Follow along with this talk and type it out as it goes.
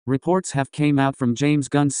Reports have came out from James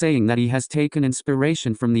Gunn saying that he has taken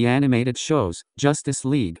inspiration from the animated shows, Justice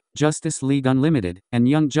League Unlimited, and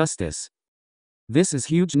Young Justice. This is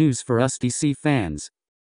huge news for us DC fans.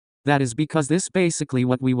 That is because this basically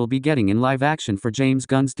what we will be getting in live action for James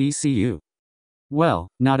Gunn's DCU. Well,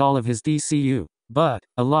 not all of his DCU, but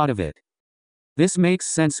a lot of it. This makes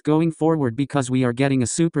sense going forward because we are getting a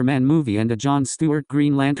Superman movie and a Jon Stewart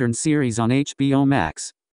Green Lantern series on HBO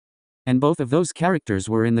Max. And both of those characters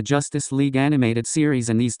were in the Justice League animated series,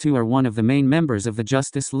 and these two are one of the main members of the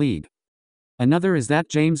Justice League. Another is that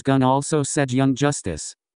James Gunn also said Young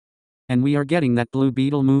Justice. And we are getting that Blue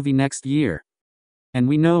Beetle movie next year. And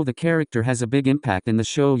we know the character has a big impact in the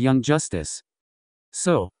show Young Justice.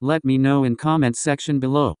 So, let me know in comment section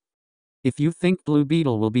below if you think Blue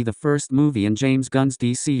Beetle will be the first movie in James Gunn's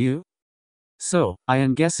DCU. So, I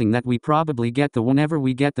am guessing that we probably get the whenever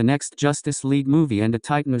we get the next Justice League movie and a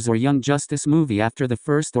Titans or Young Justice movie after the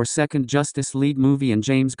first or second Justice League movie in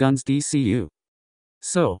James Gunn's DCU.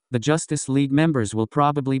 So, the Justice League members will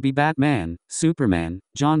probably be Batman, Superman,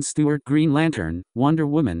 Jon Stewart Green Lantern, Wonder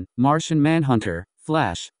Woman, Martian Manhunter,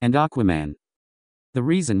 Flash, and Aquaman. The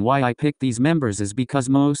reason why I picked these members is because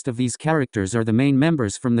most of these characters are the main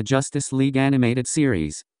members from the Justice League animated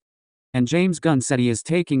series. And James Gunn said he is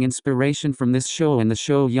taking inspiration from this show and the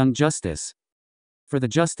show Young Justice. For the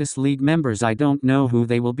Justice League members, I don't know who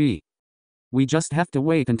they will be. We just have to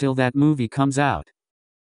wait until that movie comes out.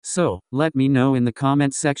 So, let me know in the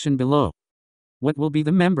comment section below what will be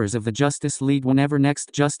the members of the Justice League whenever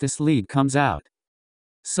next Justice League comes out.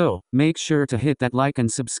 So, make sure to hit that like and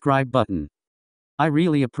subscribe button. I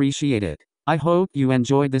really appreciate it. I hope you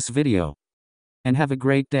enjoyed this video. And have a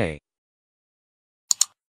great day.